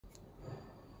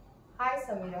Hi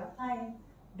Samira. Hi.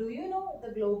 Do you know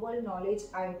the Global Knowledge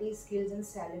IT Skills and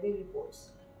Salary Reports,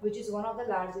 which is one of the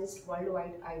largest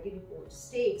worldwide IT reports,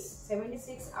 states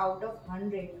 76 out of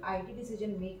 100 IT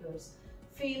decision makers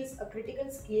feels a critical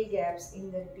skill gaps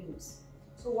in their teams.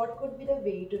 So what could be the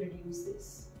way to reduce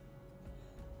this?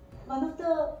 One of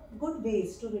the good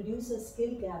ways to reduce a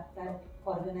skill gap that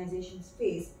organizations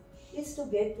face is to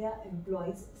get their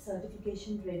employees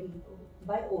certification ready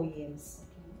by OEMs.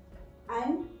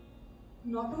 And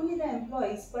not only the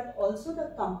employees but also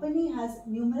the company has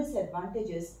numerous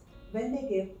advantages when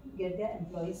they get their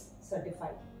employees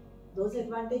certified. Those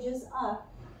advantages are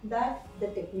that the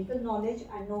technical knowledge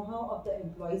and know-how of the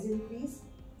employees increase.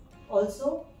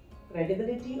 Also,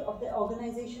 credibility of the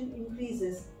organization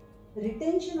increases,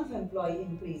 retention of employee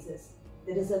increases,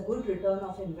 there is a good return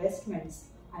of investments,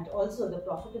 and also the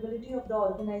profitability of the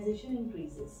organization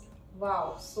increases.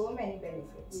 Wow, so many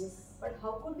benefits. Yes. But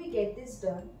how could we get this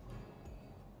done?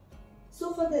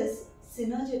 So for this,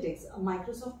 Synergetics, a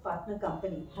Microsoft partner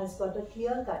company, has got a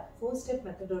clear-cut 4-step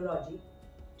methodology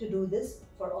to do this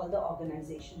for all the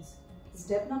organizations.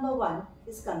 Step number 1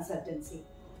 is consultancy,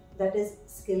 that is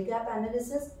skill gap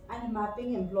analysis and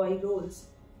mapping employee roles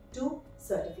to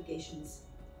certifications.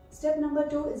 Step number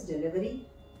 2 is delivery,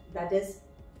 that is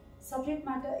subject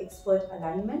matter expert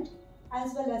alignment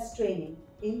as well as training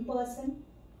in person,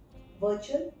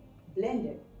 virtual,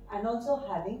 blended, and also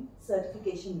having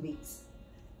certification weeks.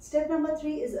 Step number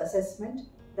 3 is assessment,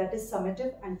 that is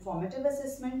summative and formative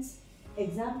assessments,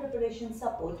 exam preparation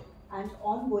support, and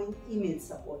ongoing email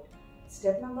support.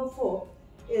 Step number 4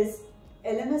 is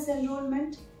LMS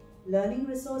enrollment, learning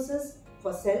resources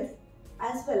for self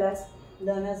as well as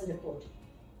learners report.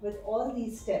 With all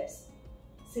these steps,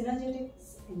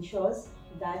 Synergetics ensures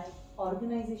that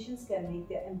organizations can make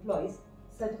their employees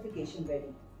certification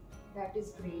ready. That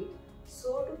is great.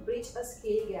 So to bridge a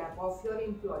skill gap of your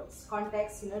employees,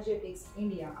 contact Synergetics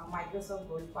India, a Microsoft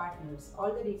Gold partners.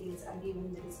 All the details are given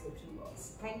in the description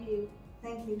box. Thank you.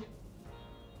 Thank you.